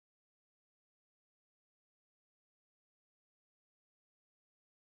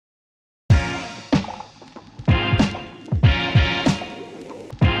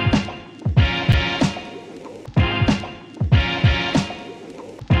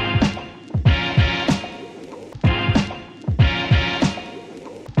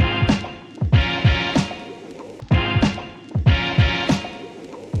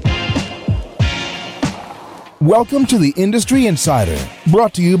Welcome to the Industry Insider,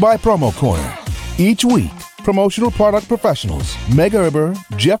 brought to you by Promo Corner. Each week, promotional product professionals Meg Erber,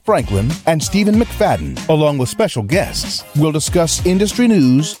 Jeff Franklin, and Stephen McFadden, along with special guests, will discuss industry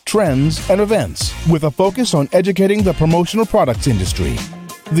news, trends, and events with a focus on educating the promotional products industry.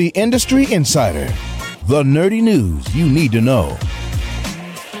 The Industry Insider, the nerdy news you need to know.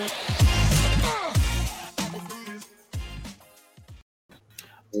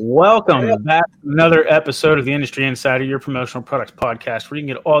 Welcome back to another episode of the Industry Insider, your promotional products podcast, where you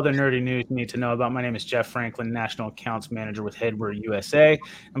can get all the nerdy news you need to know about. My name is Jeff Franklin, National Accounts Manager with Headwear USA.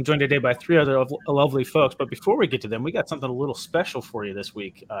 I'm joined today by three other lovely folks, but before we get to them, we got something a little special for you this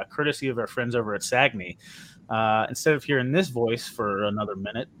week, courtesy of our friends over at SAGNY. Instead of hearing this voice for another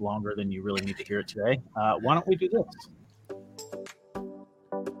minute, longer than you really need to hear it today, why don't we do this?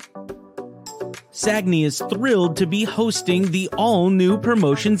 SAGNY is thrilled to be hosting the all-new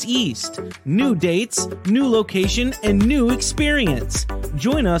Promotions East. New dates, new location, and new experience.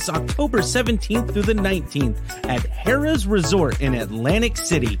 Join us October 17th through the 19th at Harrah's Resort in Atlantic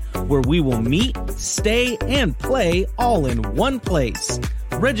City, where we will meet, stay, and play all in one place.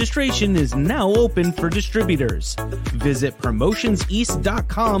 Registration is now open for distributors. Visit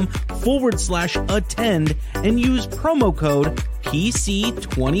promotionseast.com/attend and use promo code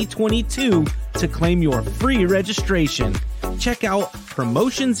PC2022 to claim your free registration. Check out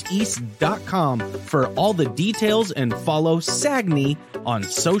promotionseast.com for all the details and follow SAGNY on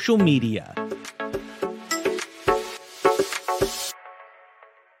social media.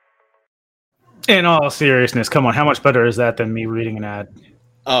 In all seriousness, come on, how much better is that than me reading an ad?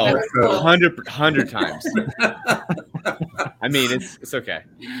 Oh, 100 times. I mean, it's okay.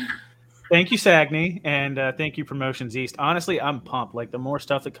 Thank you, SAGNY, and thank you, Promotions East. Honestly, I'm pumped. Like, the more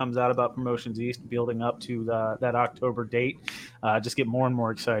stuff that comes out about Promotions East building up to that October date, just get more and more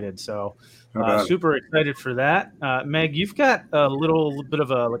excited. So super excited for that. Meg, you've got a little bit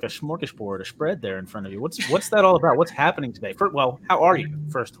of a smorgasbord, a spread there in front of you. What's that all about? What's happening today? How are you,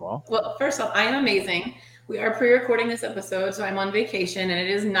 first of all? Well, first off, I am amazing. We are pre-recording this episode, so I'm on vacation, and it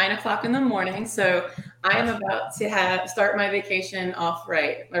is 9 o'clock in the morning. So I am about to start my vacation off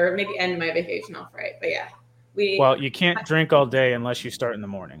right, or maybe end my vacation off right. But yeah, Well, you can't drink all day unless you start in the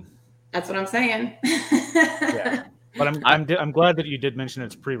morning. That's what I'm saying. Yeah, but I'm glad that you did mention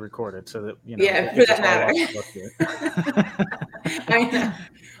it's pre-recorded, so that you know. Yeah, for that matter. I know.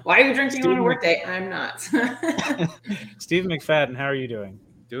 Why are you drinking on a work day? I'm not. Stephen McFadden, how are you doing?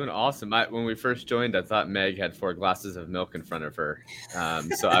 Doing awesome. When we first joined, I thought Meg had 4 glasses of milk in front of her,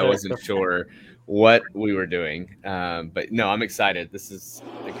 so I wasn't sure what we were doing. But no, I'm excited. This is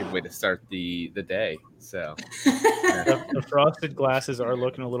a good way to start the day. So the frosted glasses are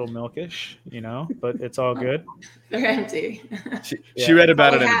looking a little milkish, but it's all good. They're empty. She read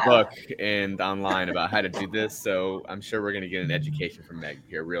about it in a book and online about how to do this, so I'm sure we're going to get an education from Meg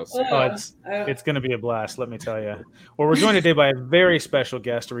here real soon. It's going to be a blast, let me tell you. Well, we're joined today by a very special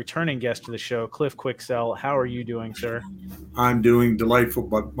guest, a returning guest to the show, Cliff Quicksell. How are you doing, sir? I'm doing delightful,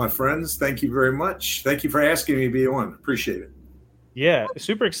 but my friends, thank you very much. Thank you for asking me to be on. Appreciate it. Yeah,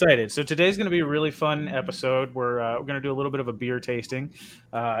 super excited. So today's going to be a really fun episode. We're going to do a little bit of a beer tasting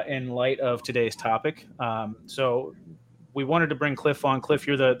in light of today's topic. So we wanted to bring Cliff on. Cliff,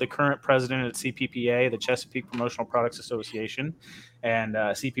 you're the current president at CPPA, the Chesapeake Promotional Products Association. And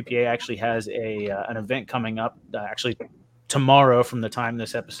CPPA actually has an event coming up actually tomorrow from the time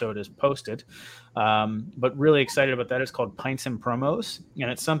this episode is posted. But really excited about that. It's called Pints and Promos, and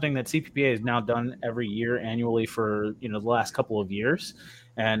it's something that CPPA has now done every year annually for the last couple of years,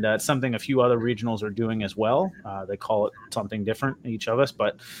 and it's something a few other regionals are doing as well. They call it something different, each of us,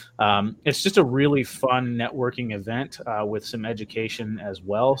 but it's just a really fun networking event with some education as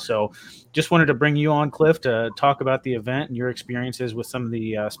well. So just wanted to bring you on, Cliff, to talk about the event and your experiences with some of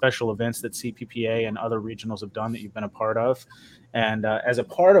the special events that CPPA and other regionals have done that you've been a part of. And as a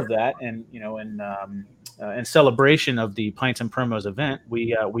part of that, and in celebration of the Pints and Promos event,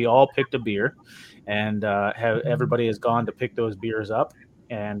 we all picked a beer, and everybody has gone to pick those beers up,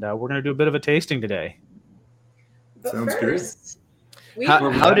 and we're going to do a bit of a tasting today. But Sounds first, Go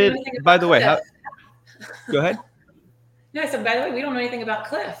ahead. No, so by the way, we don't know anything about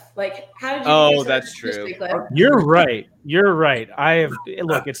Cliff. Like, how did you? Oh, that's true. Cliff? You're right.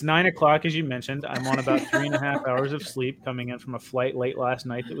 Look, it's 9 o'clock, as you mentioned. I'm on about 3.5 hours of sleep coming in from a flight late last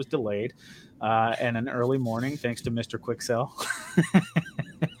night that was delayed, and an early morning, thanks to Mr. Quicksell.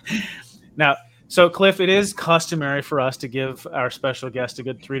 Now, so Cliff, it is customary for us to give our special guest a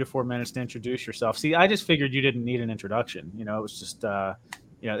good 3 to 4 minutes to introduce yourself. See, I just figured you didn't need an introduction. It was just,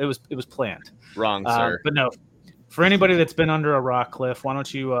 it was planned. Wrong, sir. But no. For anybody that's been under a rock, Cliff, why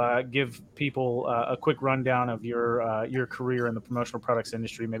don't you give people a quick rundown of your career in the promotional products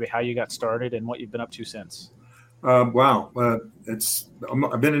industry, maybe how you got started and what you've been up to since? Wow,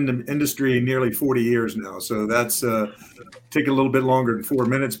 I've been in the industry nearly 40 years now, so that's take a little bit longer than 4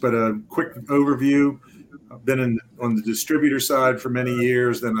 minutes, but a quick overview. I've been on the distributor side for many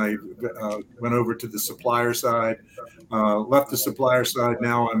years. Then I went over to the supplier side, left the supplier side.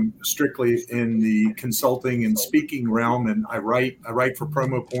 Now I'm strictly in the consulting and speaking realm, and I write for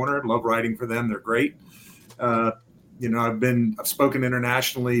Promo Corner. Love writing for them. They're great. I've spoken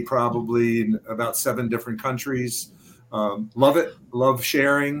internationally, probably in about 7 different countries. Love it. Love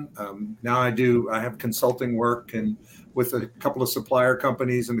sharing. Now I have consulting work and with a couple of supplier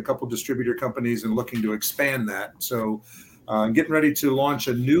companies and a couple of distributor companies and looking to expand that. So I'm getting ready to launch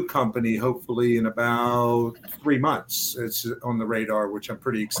a new company, hopefully in about 3 months. It's on the radar, which I'm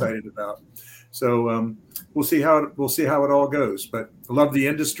pretty excited about. So we'll see how it all goes. But I love the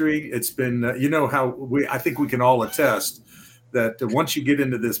industry. It's been, I think we can all attest that once you get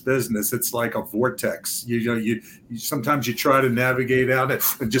into this business, it's like a vortex. You sometimes you try to navigate out it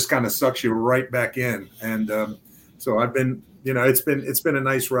just kind of sucks you right back in. And so I've been, it's been a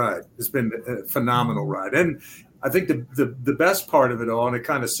nice ride. It's been a phenomenal ride. And I think the best part of it all, and it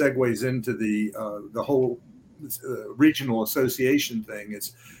kind of segues into the whole regional association thing,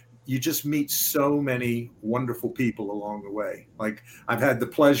 is you just meet so many wonderful people along the way. Like I've had the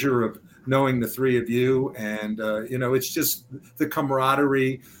pleasure of knowing the 3 of you, and it's just the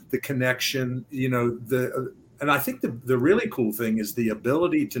camaraderie, the connection, and I think the really cool thing is the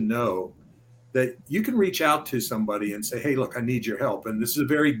ability to know that you can reach out to somebody and say, hey, look, I need your help. And this is a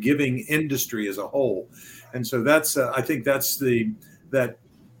very giving industry as a whole. And so that's, I think that's that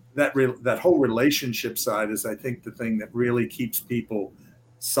whole relationship side is, I think, the thing that really keeps people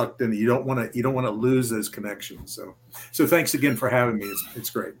sucked in. You don't want to lose those connections. So thanks again for having me. It's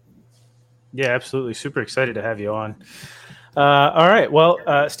great. Yeah, absolutely. Super excited to have you on. All right. Well,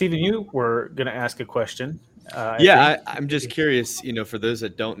 Stephen, you were going to ask a question. I'm just curious, for those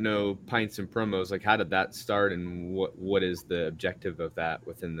that don't know Pints and Promos, like how did that start and what is the objective of that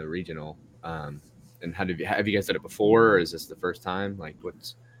within the regional? And have you guys done it before, or is this the first time? Like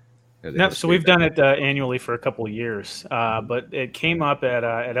what's No, so we've done it annually for a couple of years, but it came up at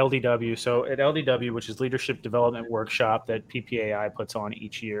LDW. So at LDW, which is Leadership Development Workshop that PPAI puts on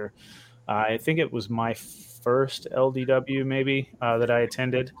each year, I think it was my first LDW maybe that I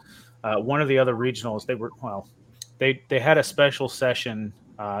attended. One of the other regionals, they had a special session.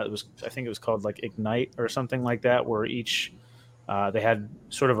 I think it was called like Ignite or something like that, where each they had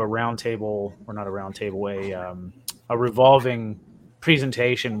sort of a round table, or not a round table, a revolving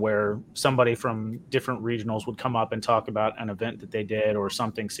presentation where somebody from different regionals would come up and talk about an event that they did or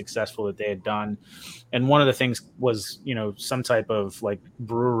something successful that they had done. And one of the things was, some type of like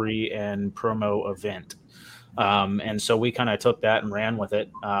brewery and promo event. And so we kind of took that and ran with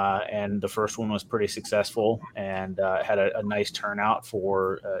it. And the first one was pretty successful and had a nice turnout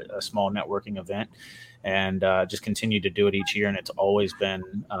for a small networking event, and just continued to do it each year. And it's always been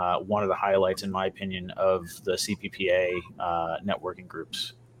one of the highlights, in my opinion, of the CPPA networking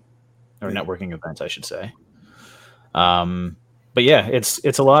groups, or networking events, I should say. But yeah,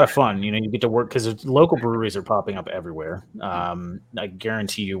 it's a lot of fun. You get to work because local breweries are popping up everywhere. I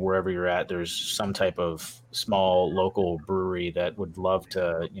guarantee you, wherever you're at, there's some type of small local brewery that would love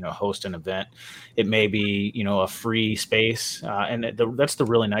to, host an event. It may be, a free space, and that's the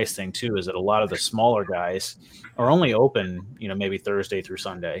really nice thing too, is that a lot of the smaller guys are only open, maybe Thursday through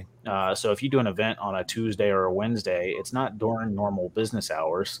Sunday. So if you do an event on a Tuesday or a Wednesday, it's not during normal business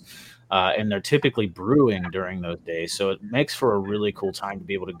hours. And they're typically brewing during those days. So it makes for a really cool time to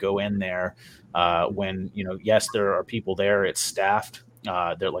be able to go in there when, yes, there are people there. It's staffed.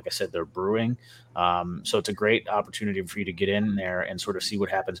 They're, like I said, they're brewing. So it's a great opportunity for you to get in there and sort of see what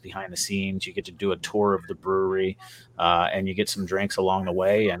happens behind the scenes. You get to do a tour of the brewery, and you get some drinks along the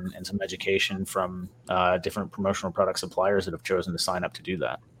way and some education from different promotional product suppliers that have chosen to sign up to do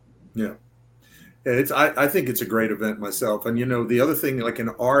that. Yeah. I think it's a great event myself. And, the other thing, like in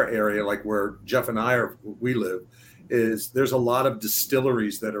our area, like where Jeff and we live, is there's a lot of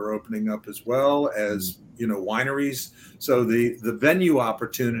distilleries that are opening up, as well as, wineries. So the venue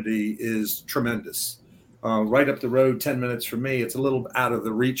opportunity is tremendous. Right up the road, 10 minutes from me, it's a little out of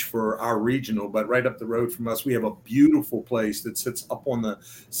the reach for our regional, but right up the road from us, we have a beautiful place that sits up on the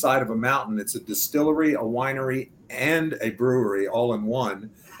side of a mountain. It's a distillery, a winery, and a brewery all in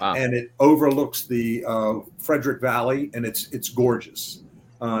one. Wow. And it overlooks the Frederick Valley, and it's gorgeous.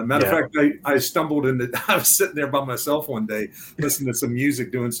 Matter of fact, I stumbled into. I was sitting there by myself one day, listening to some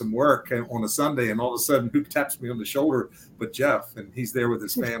music, doing some work on a Sunday, and all of a sudden, who taps me on the shoulder? But Jeff, and he's there with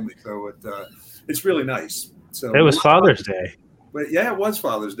his family, so it's really nice. So it was Father's Day. But yeah, it was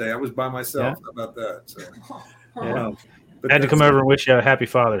Father's Day. I was by myself. How about that? So, I had to come over and wish you a happy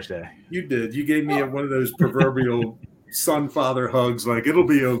Father's Day. You did. You gave me one of those proverbial son-father hugs, like it'll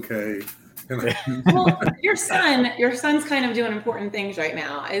be okay. Well, your son's kind of doing important things right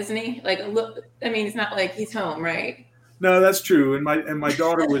now, isn't he? Like, look, I mean, it's not like he's home, right? No, that's true. And my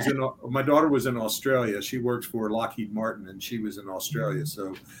daughter was in Australia. She works for Lockheed Martin, and she was in Australia.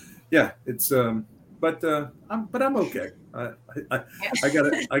 So, yeah, it's but I'm okay. I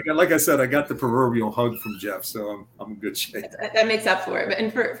got like I said, I got the proverbial hug from Jeff, so I'm in good shape. That makes up for it. But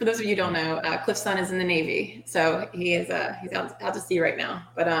and for those of you who don't know, Cliff's son is in the Navy, so he's out to sea right now.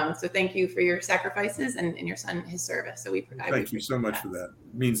 But so thank you for your sacrifices and your son his service. So thank you so much for that.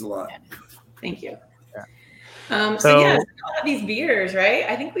 It means a lot. Yeah. Thank you. Yeah. So these beers, right?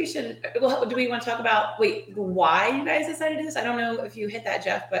 I think we should. Well, do we want to talk about why you guys decided to do this? I don't know if you hit that,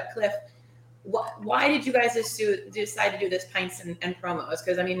 Jeff, but Cliff. Why did you guys decide to do this pints and promos?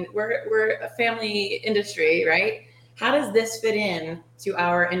 Because I mean, we're a family industry, right? How does this fit in to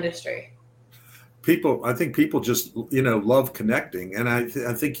our industry? I think people just love connecting, and I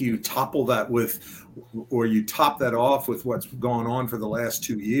think you topple that you top that off with what's gone on for the last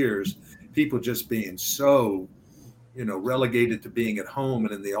 2 years. People just being so relegated to being at home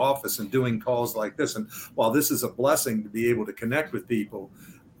and in the office and doing calls like this. And while this is a blessing to be able to connect with people,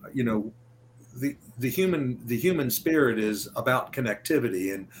 the human spirit is about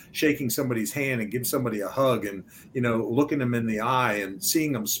connectivity and shaking somebody's hand and give somebody a hug and looking them in the eye and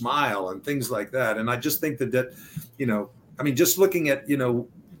seeing them smile and things like that. And I just think that just looking at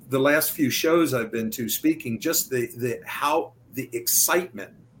the last few shows I've been to speaking, just the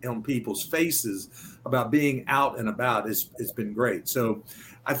excitement on people's faces about being out and about has been great. So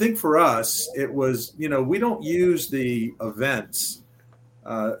I think for us it was we don't use the events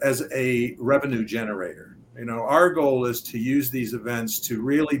as a revenue generator. Our goal is to use these events to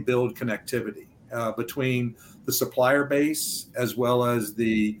really build connectivity between the supplier base as well as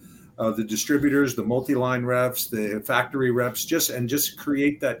the distributors, the multi-line reps, the factory reps, just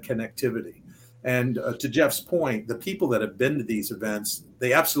create that connectivity. And to Jeff's point, the people that have been to these events,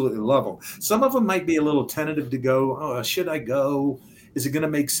 they absolutely love them. Some of them might be a little tentative to go. Oh, should I go? Is it going to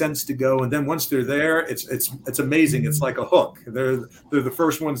make sense to go? And then once they're there, it's amazing. It's like a hook. They're the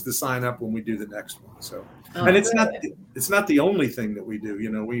first ones to sign up when we do the next one. So, and it's not the only thing that we do.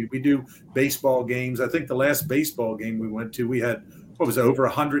 We do baseball games. I think the last baseball game we went to, we had over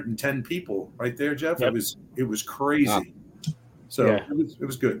 110 people right there, Jeff. Yep. It was crazy. Wow. So yeah. It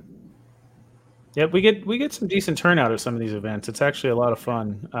was good. Yeah, we get some decent turnout at some of these events. It's actually a lot of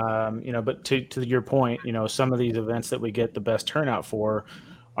fun, But to your point, some of these events that we get the best turnout for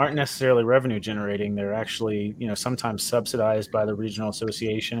aren't necessarily revenue generating. They're actually, sometimes subsidized by the regional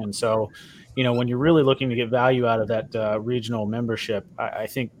association. And so, when you're really looking to get value out of that regional membership, I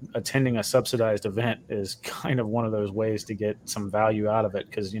think attending a subsidized event is kind of one of those ways to get some value out of it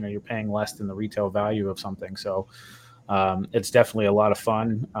because you're paying less than the retail value of something. So. It's definitely a lot of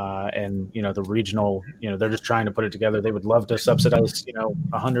fun. And, the regional, they're just trying to put it together. They would love to subsidize,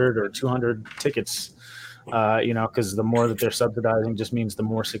 100 or 200 tickets, because the more that they're subsidizing just means the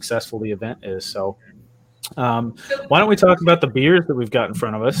more successful the event is. So why don't we talk about the beers that we've got in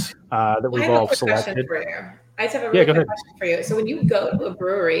front of us that we've all selected? I just have a really quick question for you. So when you go to a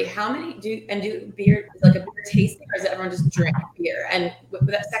brewery, how many do beer, like a beer tasting, or does everyone just drink beer? And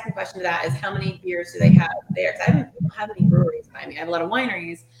that second question to that is how many beers do they have there? Because I don't have any breweries. I mean, I have a lot of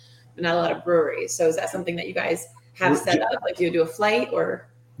wineries, but not a lot of breweries. So is that something that you guys have set up? Like, do you do a flight or?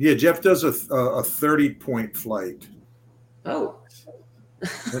 Yeah, Jeff does a 30-point flight. Oh.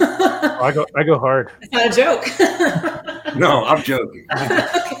 I go hard. It's not a joke. No, I'm joking.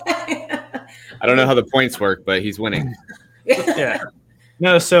 Okay. I don't know how the points work, but he's winning. Yeah.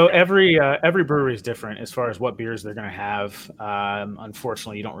 No, so every brewery is different as far as what beers they're going to have.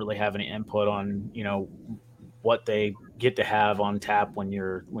 Unfortunately, you don't really have any input on what they get to have on tap when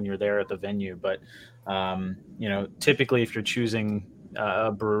you're there at the venue. But typically, if you're choosing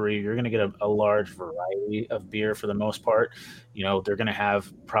a brewery, you're going to get a large variety of beer for the most part. They're going to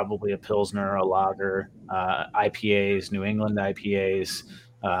have probably a Pilsner, a lager, IPAs, New England IPAs.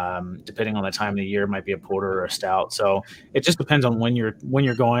 Depending on the time of the year, might be a porter or a stout. So it just depends on when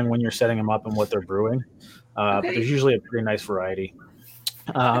you're going, when you're setting them up, and what they're brewing. But there's usually a pretty nice variety.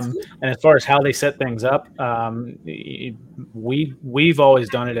 And as far as how they set things up, we've always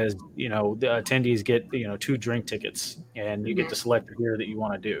done it as, the attendees get 2 drink tickets, and you get to select the beer that you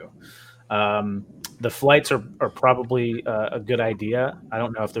want to do. The flights are probably a good idea. I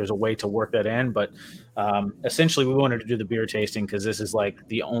don't know if there's a way to work that in, but essentially we wanted to do the beer tasting because this is like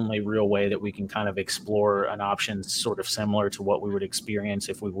the only real way that we can kind of explore an option sort of similar to what we would experience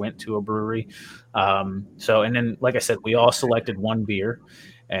if we went to a brewery. And then, like I said, we all selected 1 beer.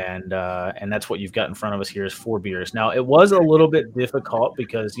 And that's what you've got in front of us here is 4 beers. Now, it was a little bit difficult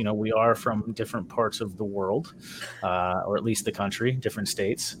because, we are from different parts of the world, or at least the country, different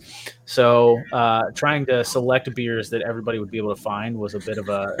states. So trying to select beers that everybody would be able to find was a bit of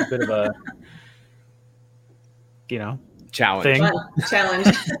a challenge. Thing.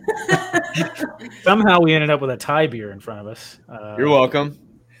 Challenge. Somehow we ended up with a Thai beer in front of us. You're welcome.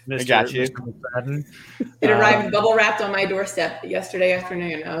 Mr. I got you. It arrived bubble wrapped on my doorstep yesterday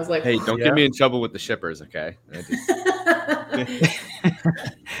afternoon. I was like, hey, don't get me in trouble with the shippers, okay?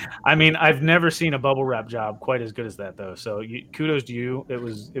 I mean, I've never seen a bubble wrap job quite as good as that, though. So kudos to you. It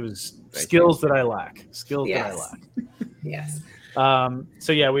was skills that I lack. Yes.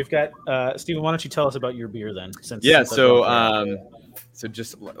 So yeah, we've got Stephen. Why don't you tell us about your beer then? So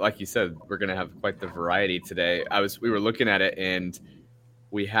just like you said, we're gonna have quite the variety today. We were looking at it, and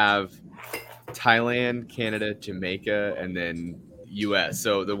we have Thailand, Canada, Jamaica, and then U.S.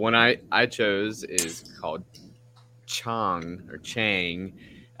 So the one I chose is called Chang.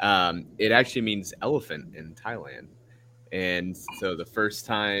 It actually means elephant in Thailand. And so the first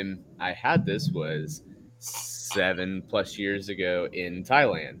time I had this was 7+ years ago in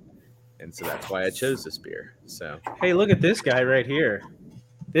Thailand. And so that's why I chose this beer. So hey, look at this guy right here.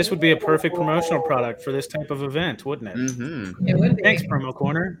 This would be a perfect promotional product for this type of event, wouldn't it? Mm-hmm. It would be. Thanks, Promo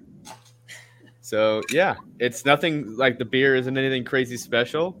Corner. So yeah, it's nothing like the beer isn't anything crazy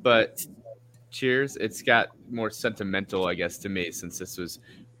special, but cheers. It's got more sentimental, I guess, to me, since this was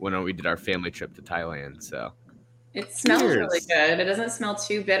when we did our family trip to Thailand. So it smells really good. It doesn't smell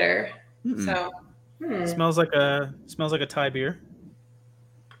too bitter. Mm-mm. So it smells like a Thai beer.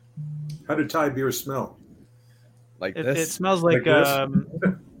 How do Thai beers smell? Like this? It smells like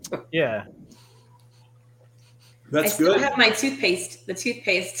yeah. That's I still good. have my toothpaste. The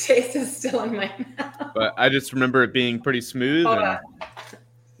toothpaste taste is still in my mouth. But I just remember it being pretty smooth and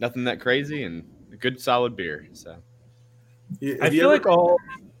nothing that crazy and a good solid beer. So I feel like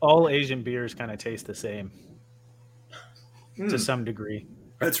all Asian beers kind of taste the same to some degree.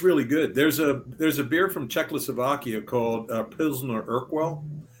 That's really good. There's a beer from Czechoslovakia called Pilsner Urquell.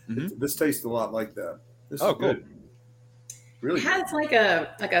 Mm-hmm. This tastes a lot like that. This is cool. good. Really it has like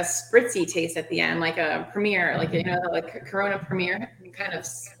a spritzy taste at the end, like a Premier, like like Corona Premier, kind of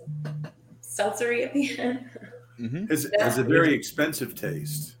seltzery at the end. Mm-hmm. Has a very expensive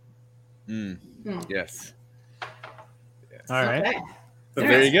taste. Yes. All right. Okay. So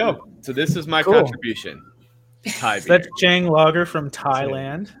there you go. So this is my contribution. Thai beer. That's Chang Lager from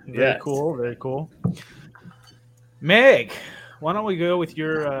Thailand. Very cool. Very cool. Meg, why don't we go with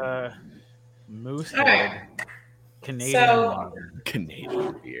your Moosehead Canadian lager?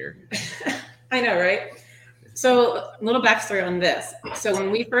 Canadian beer. I know, right? So a little backstory on this. So when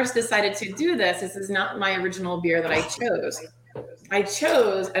we first decided to do this is not my original beer that I chose. I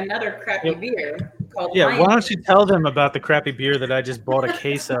chose another crappy beer called Why don't you tell them about the crappy beer that I just bought a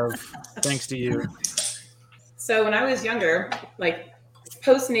case of thanks to you? So when I was younger, like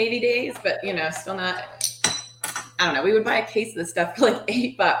post Navy days, but still not, I don't know, we would buy a case of this stuff for like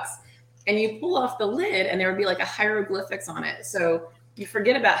 $8. And you pull off the lid and there would be like a hieroglyphics on it. So you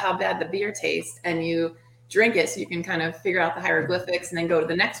forget about how bad the beer tastes and you drink it so you can kind of figure out the hieroglyphics and then go to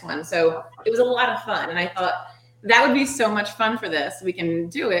the next one. So it was a lot of fun. And I thought that would be so much fun for this. We can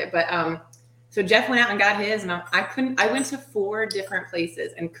do it. But so Jeff went out and got his and I went to 4 different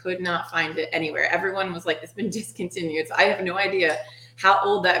places and could not find it anywhere. Everyone was like, it's been discontinued. So I have no idea how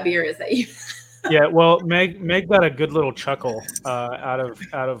old that beer is that you Yeah, well, Meg got a good little chuckle out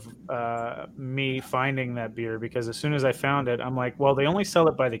of me finding that beer because as soon as I found it, I'm like, well, they only sell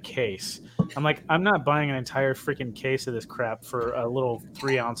it by the case. I'm like, I'm not buying an entire freaking case of this crap for a little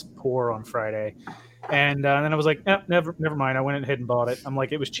 3-ounce pour on Friday. And then I was like, never mind. I went ahead and bought it. I'm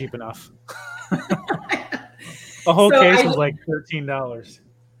like, it was cheap enough. A whole case was like $13,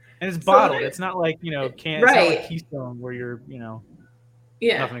 and it's bottled. It's not like canned. It's not like Keystone where you're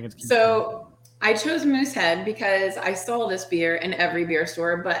nothing against Keystone. So I chose Moosehead because I saw this beer in every beer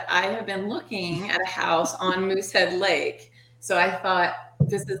store, but I have been looking at a house on Moosehead Lake. So I thought,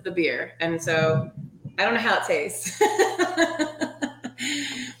 this is the beer. And so I don't know how it tastes.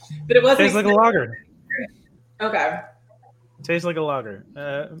 But it wasn't. Tastes like a lager. Okay. Tastes like a lager.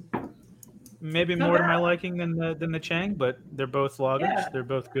 Maybe more to my liking than the Chang, but they're both lagers. Yeah. They're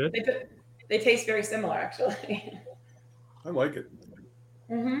both good. They taste very similar, actually. I like it.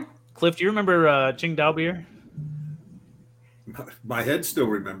 Mm-hmm. Cliff, do you remember Qingdao beer? My head still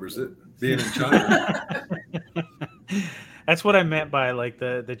remembers it, being in China. That's what I meant by like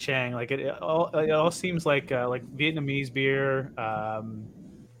the Chang. Like it all seems like Vietnamese beer,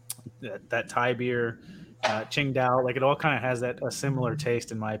 that Thai beer, Qingdao. Like it all kind of has a similar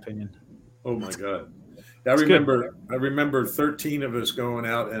taste, in my opinion. Oh my God! I remember 13 of us going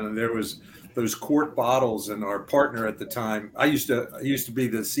out, and there was those quart bottles. And our partner at the time, I used to be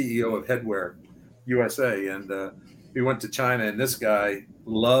the CEO of Headwear USA, and we went to China, and this guy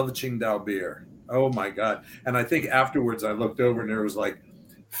loved Qingdao beer. Oh my God! And I think afterwards I looked over, and there was like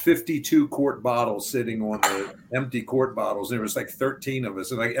 52 quart bottles sitting on the empty quart bottles. And there was like 13 of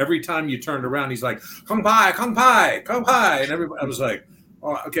us, and like every time you turned around, he's like, "Kung Pai, Kung Pai, Kung Pai," and everybody, I was like,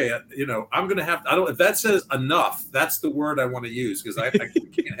 oh, okay, I'm going to have, if that says enough, that's the word I want to use, because I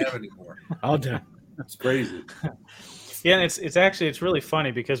can't have any more. All done. It's crazy. Yeah, and it's really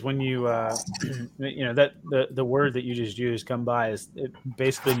funny because when you that the word that you just used, "come by," it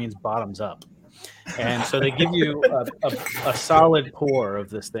basically means bottoms up, and so they give you a solid pour of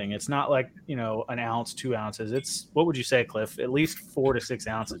this thing. It's not like an ounce, 2 ounces. It's, what would you say, Cliff? At least 4 to 6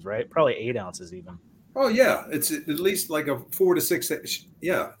 ounces, right? Probably 8 ounces even. Oh yeah, it's at least like a 4 to 6.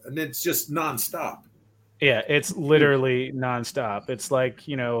 Yeah, and it's just nonstop. Yeah, it's literally nonstop. It's like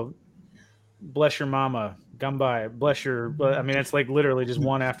bless your mama, Gumbai, bless your. I mean, it's like literally just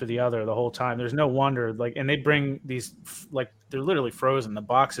one after the other the whole time. There's no wonder. Like, and they bring these like they're literally frozen. The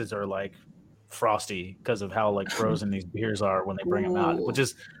boxes are like frosty because of how like frozen these beers are when they bring them out, which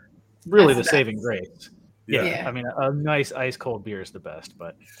is really the saving grace. Yeah, I mean, a nice ice cold beer is the best.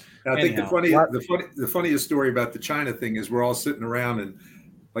 But I think the funniest story about the China thing is we're all sitting around, and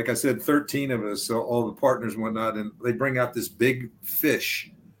like I said, 13 of us, so all the partners and whatnot, and they bring out this big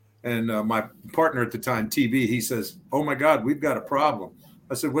fish. And my partner at the time, TB, he says, "Oh my God, we've got a problem."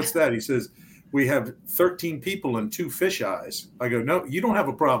 I said, "What's that?" He says, "We have 13 people and 2 fish eyes." I go, "No, you don't have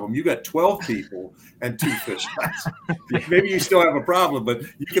a problem. You got 12 people and 2 fish eyes. Maybe you still have a problem, but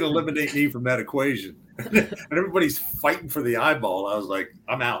you can eliminate me from that equation." And everybody's fighting for the eyeball. I was like,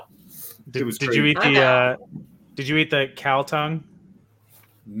 "I'm out." Did you eat the cow tongue?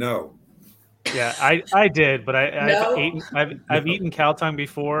 No. Yeah, I did, but I've eaten cow tongue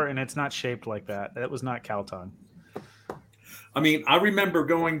before, and it's not shaped like that. That was not cow tongue. I mean, I remember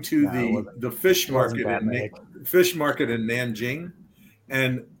going to the fish market in Nanjing,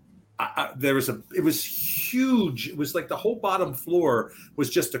 and it was huge. It was like the whole bottom floor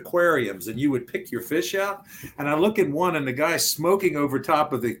was just aquariums, and you would pick your fish out. And I look in one, and the guy's smoking over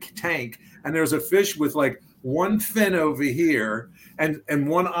top of the tank, and there's a fish with like one fin over here and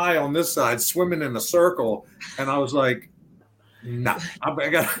one eye on this side swimming in a circle. And I was like, "Nah, I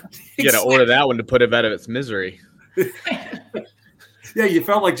got." You got to order that one to put it out of its misery. Yeah, you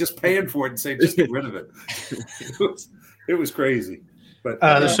felt like just paying for it and saying, "Just get rid of it." It was crazy. But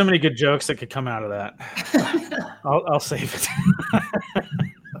there's so many good jokes that could come out of that. I'll save it.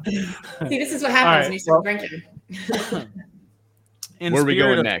 See, this is what happens when you start drinking. Where are we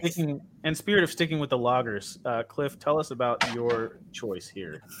going next? In spirit of sticking with the lagers, Cliff, tell us about your choice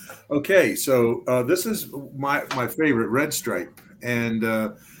here. Okay, so this is my favorite, Red Stripe, and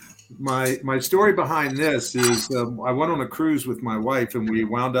my story behind this is I went on a cruise with my wife, and we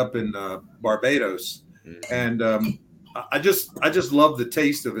wound up in Barbados, and I just love the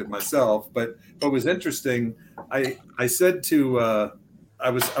taste of it myself. But what was interesting, I said to I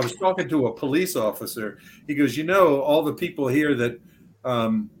was talking to a police officer. He goes, all the people here that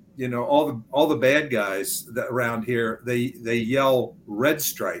all the bad guys that around here, they yell Red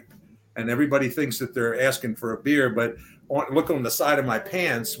Stripe, and everybody thinks that they're asking for a beer. But look on the side of my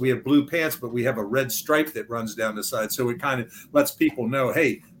pants, we have blue pants, but we have a red stripe that runs down the side, so it kind of lets people know,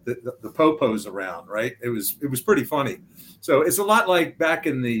 hey, the popo's around, right? It was pretty funny. So it's a lot like back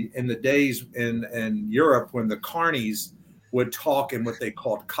in the days in Europe when the carnies would talk in what they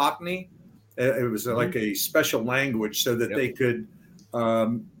called Cockney. It was like a special language so that they could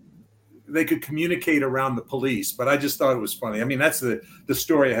communicate around the police. But I just thought it was funny. I mean, that's the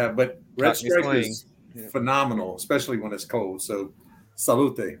story I have. But Red Stripe is phenomenal, especially when it's cold. So,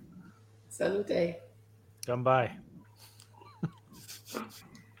 salute. Salute. Come by.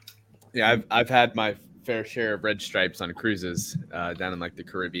 Yeah, I've had my fair share of Red Stripes on cruises down in like the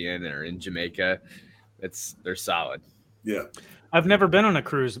Caribbean or in Jamaica. They're solid. Yeah. I've never been on a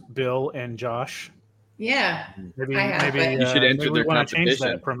cruise, Bill and Josh. Yeah. Maybe you should enter their want to change competition.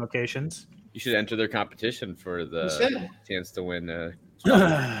 that from locations. You should enter their competition for the chance to win.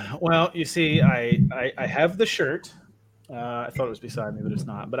 Well, you see, I have the shirt. I thought it was beside me, but it's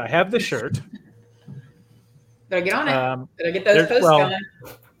not. But I have the shirt. Better get on it. Better get those posts going.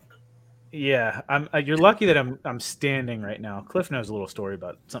 Yeah, you're lucky that I'm standing right now. Cliff knows a little story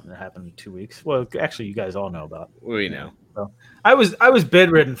about something that happened in 2 weeks. Well, actually, you guys all know about. We know. So I was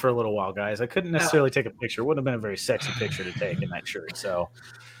bedridden for a little while, guys. I couldn't necessarily take a picture. It wouldn't have been a very sexy picture to take in that shirt. So,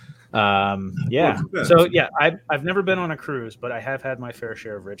 yeah. So yeah, I've never been on a cruise, but I have had my fair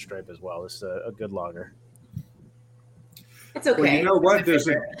share of Red Stripe as well. It's a good lager. It's okay. Well, you know what? There's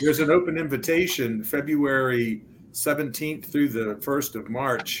an open invitation February 17th through the 1st of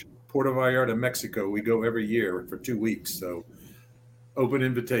March. Puerto Vallarta, Mexico. We go every year for 2 weeks. So open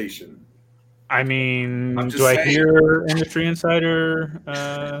invitation. I mean, do I hear Industry Insider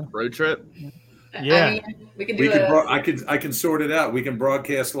road trip? Yeah, I mean, we can I can sort it out. We can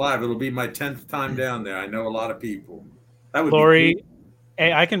broadcast live. It'll be my 10th time down there. I know a lot of people. That would Lori, be cool.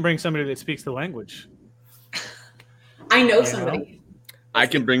 hey, I can bring somebody that speaks the language. I know somebody. I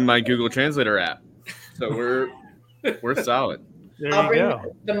can bring my Google Translator app. So we're solid. There I'll you bring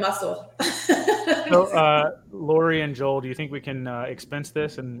go. the muscle. So, Lori and Joel, do you think we can expense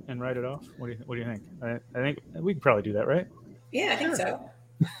this and write it off? What do you think? I think we could probably do that, right? Yeah, I think so.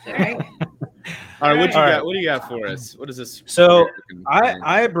 All right. All right, what do you got for us? What is this? So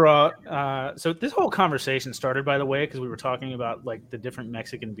I brought so this whole conversation started, by the way, because we were talking about like the different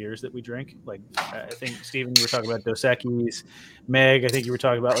Mexican beers that we drink. Like I think Steven, you were talking about Dos Equis. Meg, I think you were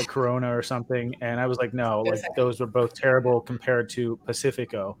talking about like Corona or something, and I was like, no, like those were both terrible compared to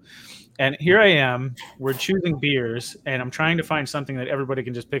Pacifico. And here I am, we're choosing beers, and I'm trying to find something that everybody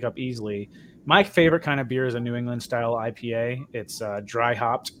can just pick up easily. My favorite kind of beer is a New England style IPA. It's dry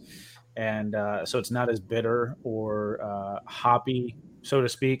hopped. And so it's not as bitter or hoppy, so to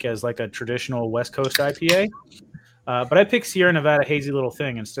speak, as like a traditional West Coast IPA. But I picked Sierra Nevada Hazy Little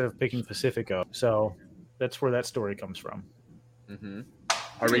Thing instead of picking Pacifico. So that's where that story comes from. Mm-hmm.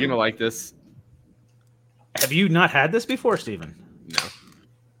 Are we going to like this? Have you not had this before, Stephen? No.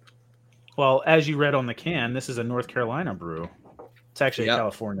 Well, as you read on the can, this is a North Carolina brew. It's actually a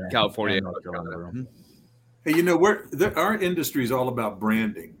California North Carolina brew. Hey, you know, our industry is all about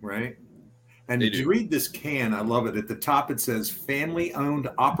branding, right? And if you read this can, I love it. At the top, it says family owned,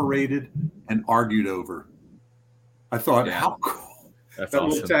 operated, and argued over. I thought, how cool. That's that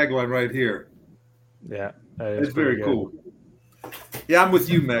awesome. Little tagline right here. Yeah. That's very cool. Yeah, I'm with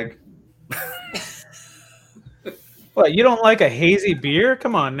you, Meg. What, you don't like a hazy beer?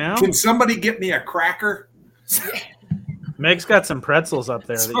 Come on now. Can somebody get me a cracker? Meg's got some pretzels up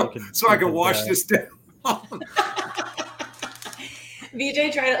there that you can. So I can wash this down.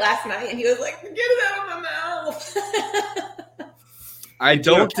 VJ tried it last night and he was like, get it out of my mouth. I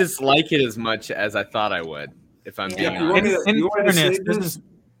don't dislike it as much as I thought I would, if I'm being honest. You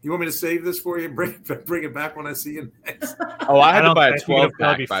want me to save this for you and bring it back when I see you next? Oh, I had to buy a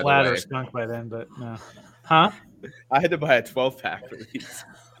 12-pack, by the way. Or skunk by then, but no. Huh? I had to buy a 12-pack for these.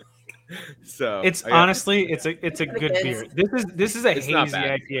 So it's honestly, it's a good beer. This is a hazy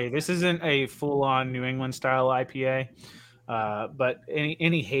IPA. This isn't a full-on New England style IPA, but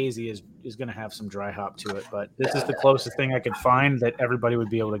any hazy is going to have some dry hop to it. But this is the closest thing I could find that everybody would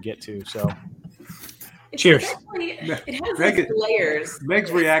be able to get to. So, cheers. It has like layers.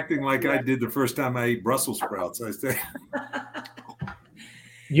 Meg's reacting like I did the first time I ate Brussels sprouts. I say,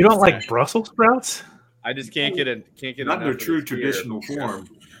 you don't like Brussels sprouts? I just can't get not in their true traditional form.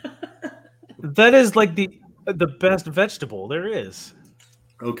 That is like the best vegetable there is.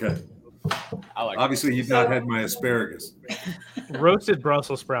 Okay. Obviously, you've not had my asparagus. Roasted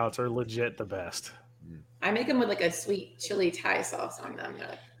Brussels sprouts are legit the best. I make them with like a sweet chili Thai sauce on them.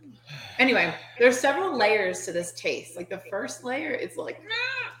 Anyway, there's several layers to this taste. Like the first layer is like,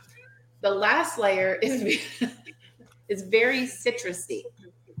 the last layer is very citrusy.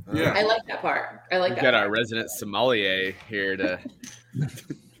 Yeah, I like that part. We've got our resident sommelier here to.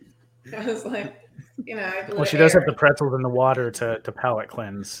 I was like, well, she does have the pretzels in the water to palate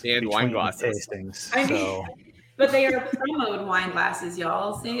cleanse and wine glasses tastings. But they are promoed wine glasses,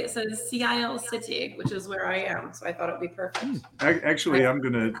 y'all. See, it says CIL City, which is where I am. So I thought it'd be perfect. Actually, I'm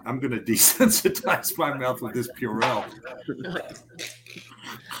gonna desensitize my mouth with this Purell.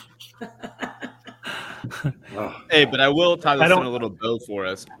 Hey, but I will tie this in a little bow for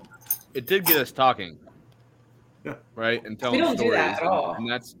us. It did get us talking. Yeah. Right. And telling stories. We don't do that at all. And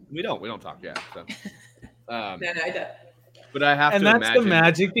we don't talk yet. So. No, I don't. But I have and to that's imagine. the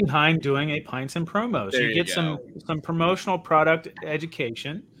magic behind doing a Pints and Promos. You get some promotional product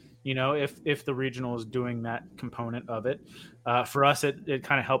education. if the regional is doing that component of it. For us, it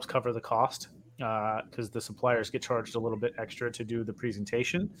kind of helps cover the cost because the suppliers get charged a little bit extra to do the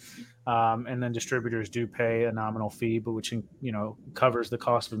presentation, and then distributors do pay a nominal fee, but which covers the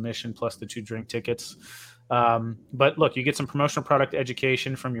cost of admission plus the 2 drink tickets. But look, you get some promotional product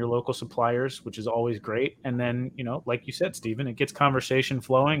education from your local suppliers, which is always great. And then, like you said, Stephen, it gets conversation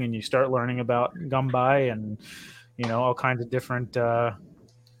flowing and you start learning about Gumby and, all kinds of different,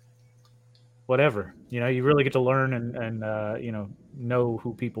 whatever, you really get to learn and know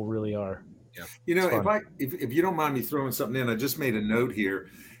who people really are. Yeah. If you don't mind me throwing something in, I just made a note here.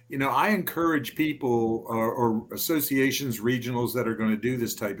 I encourage people or associations, regionals that are going to do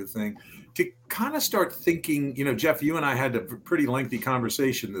this type of thing to kind of start thinking, Jeff, you and I had a pretty lengthy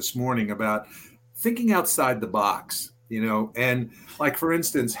conversation this morning about thinking outside the box, and like, for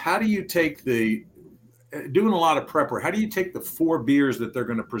instance, how do you take doing a lot of prepper, how do you take the 4 beers that they're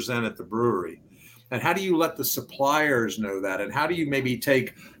going to present at the brewery? And how do you let the suppliers know that? And how do you maybe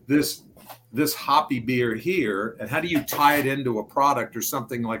take this hoppy beer here, and how do you tie it into a product or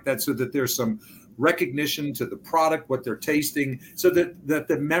something like that so that there's some recognition to the product, what they're tasting, so that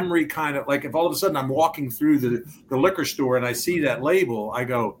the memory kind of, like, if all of a sudden I'm walking through the liquor store and I see that label, I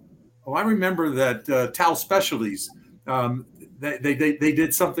go, oh, I remember that Tal Specialties, they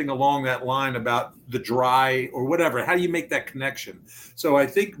did something along that line about the dry or whatever. How do you make that connection? So I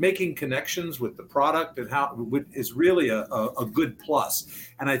think making connections with the product and how is really a good plus.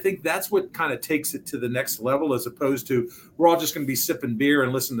 And I think that's what kind of takes it to the next level, as opposed to we're all just going to be sipping beer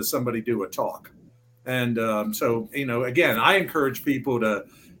and listen to somebody do a talk. And so, again, I encourage people to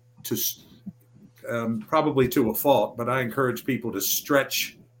probably to a fault, but I encourage people to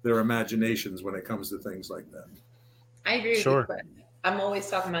stretch their imaginations when it comes to things like that. I agree with you, but I'm always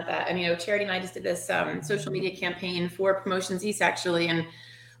talking about that. And, Charity and I just did this social media campaign for Promotions East, actually. And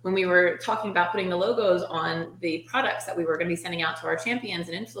when we were talking about putting the logos on the products that we were going to be sending out to our champions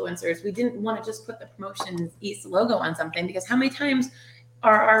and influencers, we didn't want to just put the Promotions East logo on something, because how many times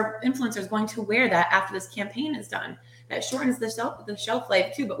are our influencers going to wear that after this campaign is done? That shortens the shelf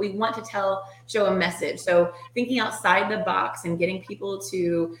life too, but we want to show a message. So thinking outside the box and getting people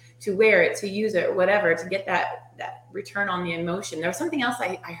to wear it, to use it, or whatever, to get that return on the emotion. There was something else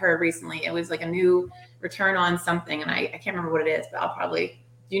I heard recently. It was like a new return on something, and I can't remember what it is, but I'll probably,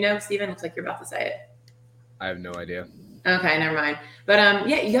 do you know, Stephen? Looks like you're about to say it. I have no idea. Okay, never mind. But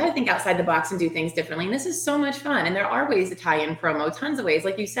you got to think outside the box and do things differently. And this is so much fun. And there are ways to tie in promo, tons of ways.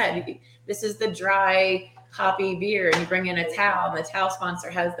 Like you said, this is the dry hoppy beer, and you bring in a towel, and the towel sponsor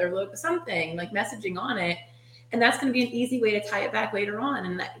has their logo, something like messaging on it. And that's going to be an easy way to tie it back later on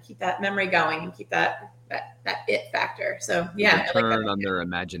and keep that memory going and keep that it factor. So yeah, turn like on their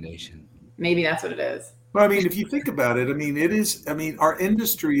imagination. Maybe that's what it is. Well, if you think about it, our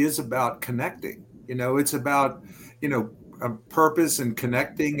industry is about connecting. It's about, a purpose and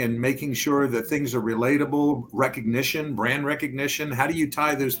connecting and making sure that things are relatable, recognition, brand recognition. How do you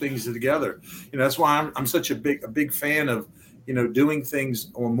tie those things together? That's why I'm such a big fan of, doing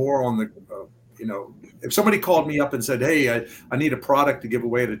things more on the, if somebody called me up and said, hey, I need a product to give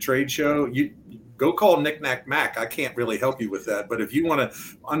away at a trade show, you go call Knick Knack Mac. I can't really help you with that. But if you want to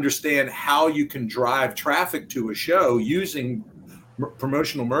understand how you can drive traffic to a show using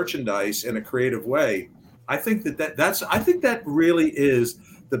promotional merchandise in a creative way, I think that really is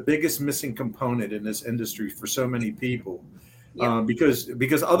the biggest missing component in this industry for so many people. Yep.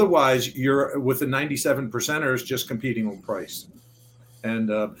 Because otherwise you're with the 97%ers just competing on price.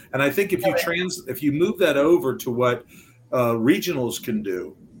 And I think if you move that over to what regionals can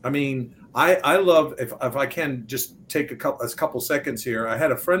do, I love, if I can just take a couple seconds here. I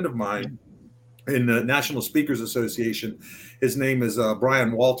had a friend of mine in the National Speakers Association. His name is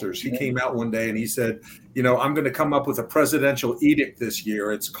Brian Walters. He came out one day and he said, I'm going to come up with a presidential edict this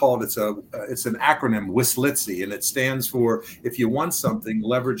year. It's an acronym, WSLITSI, and it stands for, if you want something,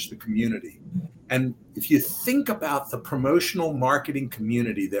 leverage the community. And if you think about the promotional marketing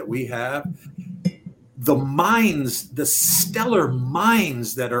community that we have, the stellar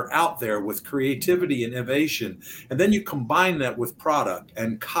minds that are out there with creativity and innovation, and then you combine that with product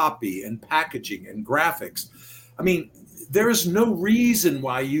and copy and packaging and graphics. There is no reason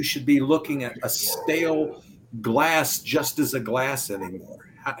why you should be looking at a stale glass just as a glass anymore.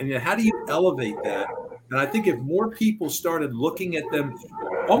 How do you elevate that? And I think if more people started looking at them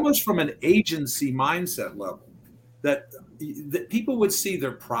almost from an agency mindset level, that people would see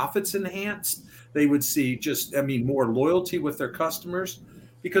their profits enhanced. They would see more loyalty with their customers.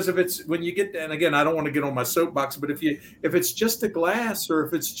 Because if it's, when you get, and again, I don't want to get on my soapbox, but if it's just a glass or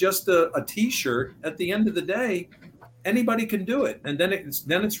if it's just a t-shirt, at the end of the day, anybody can do it. And then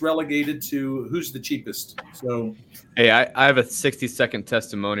it's relegated to who's the cheapest. So, hey, I have a 60-second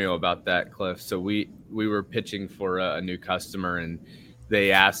testimonial about that, Cliff. So we were pitching for a new customer, and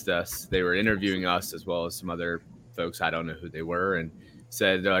they asked us, they were interviewing us as well as some other folks, I don't know who they were, and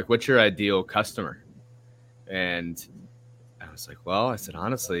said, they're like, what's your ideal customer? And I was like, well, I said,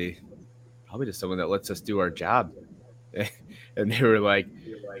 honestly, probably just someone that lets us do our job. And they were like,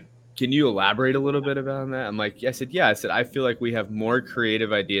 can you elaborate a little bit about that? I'm like, yeah. I said, I feel like we have more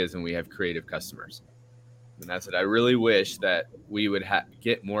creative ideas than we have creative customers. And I said, I really wish that we would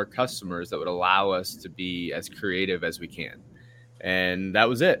get more customers that would allow us to be as creative as we can. And that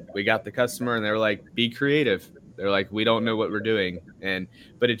was it. We got the customer and they were like, be creative. They're like, we don't know what we're doing.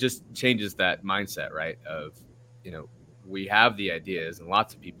 But it just changes that mindset, right? Of, we have the ideas and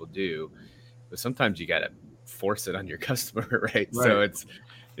lots of people do, but sometimes you got to force it on your customer, right? So it's,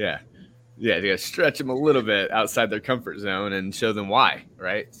 you got to stretch them a little bit outside their comfort zone and show them why,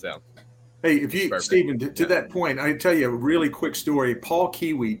 right? So. Hey, Stephen, to that point, I tell you a really quick story. Paul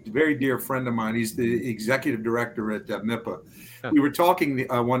Kiwi, very dear friend of mine, he's the executive director at MIPA. We were talking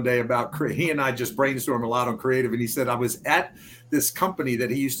one day about, he and I just brainstormed a lot on creative, and he said, I was at this company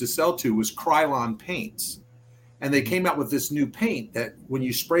that he used to sell to, was Krylon Paints. And they came out with this new paint that when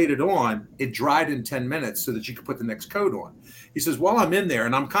you sprayed it on, it dried in 10 minutes so that you could put the next coat on. He says, while I'm in there,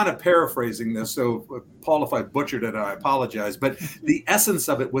 and I'm kind of paraphrasing this, so Paul, if I butchered it, I apologize, but the essence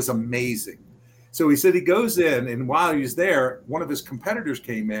of it was amazing. So he said he goes in, and while he was there, one of his competitors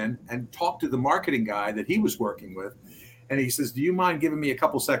came in and talked to the marketing guy that he was working with. And he says, do you mind giving me a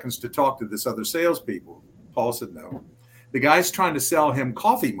couple seconds to talk to this other salespeople? Paul said, no. The guy's trying to sell him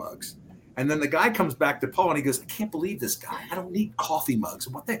coffee mugs. And then the guy comes back to Paul and he goes, I can't believe this guy. I don't need coffee mugs.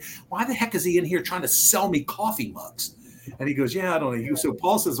 Why the heck is he in here trying to sell me coffee mugs? And he goes, yeah, I don't know. So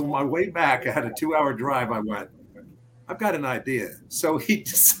Paul says, on my way back, I had a 2-hour drive. I went, I've got an idea. So he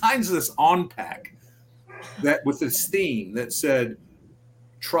designs this on-pack that with this theme that said,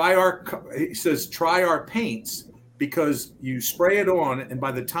 try our paints, because you spray it on, and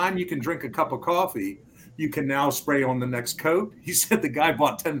by the time you can drink a cup of coffee, you can now spray on the next coat. He said the guy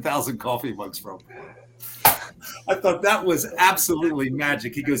bought 10,000 coffee mugs from him. I thought that was absolutely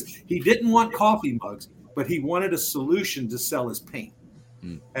magic. He goes, he didn't want coffee mugs, but he wanted a solution to sell his paint.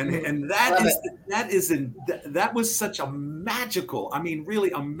 And that was such a magical,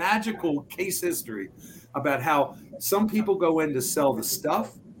 really a magical case history about how some people go in to sell the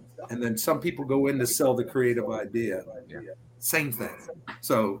stuff, and then some people go in to sell the creative idea. Same thing.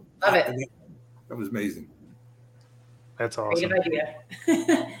 So love it. That was amazing. That's awesome. Creative idea.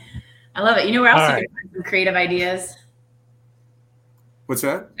 I love it. You know where else you can find some creative ideas? What's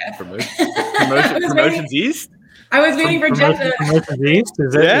that? Promotions East? I was waiting for Jeff to. Promotions East?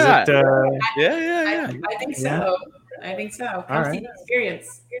 Is it? Yeah. I think so. I think so. Come see the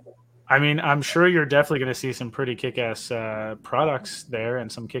experience. I'm sure you're definitely going to see some pretty kick-ass products there and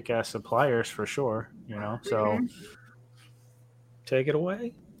some kick-ass suppliers for sure. So take it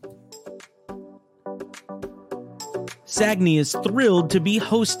away. Sagni is thrilled to be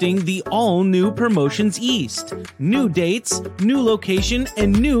hosting the all-new Promotions East. New dates, new location,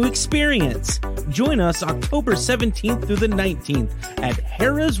 and new experience. Join us October 17th through the 19th at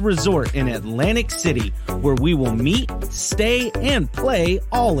Harrah's Resort in Atlantic City, where we will meet, stay, and play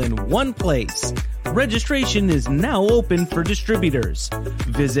all in one place. Registration is now open for distributors.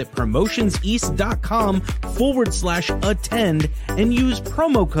 Visit promotionseast.com/attend and use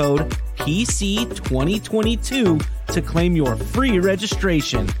promo code PC2022 to claim your free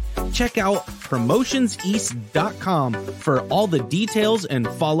registration. Check out promotionseast.com for all the details and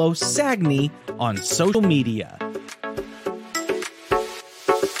follow Sagni on social media.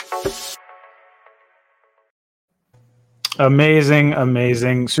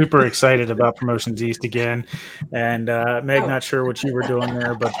 Amazing. Super excited about Promotions East again. And Meg, not sure what you were doing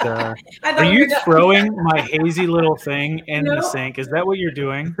there, but are you throwing my hazy little thing in the sink? Is that what you're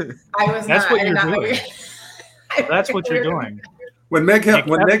doing? I was That's not. what you're doing. That's what you're doing. When Meg held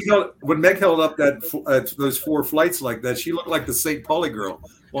up that those 4 flights like that, she looked like the St. Pauli girl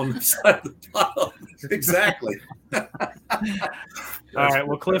on the side of the bottle. Exactly. All right.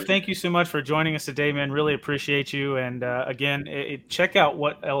 Well, Cliff, thank you so much for joining us today, man. Really appreciate you. And again, check out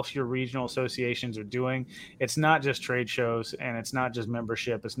what else your regional associations are doing. It's not just trade shows, and it's not just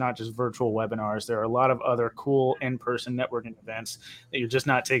membership. It's not just virtual webinars. There are a lot of other cool in-person networking events that you're just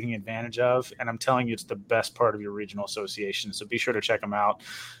not taking advantage of. And I'm telling you, it's the best part of your regional association. So be sure to check them out.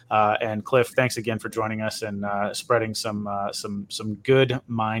 And Cliff, thanks again for joining us and spreading some good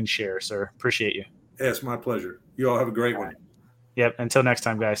mind share, sir. Appreciate you. Yeah, it's my pleasure. You all have a great one. Yep. Until next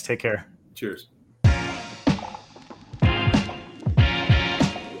time, guys. Take care. Cheers.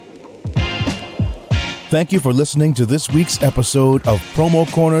 Thank you for listening to this week's episode of Promo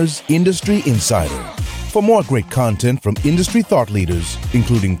Corner's Industry Insider. For more great content from industry thought leaders,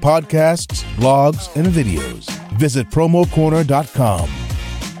 including podcasts, blogs, and videos, visit promocorner.com.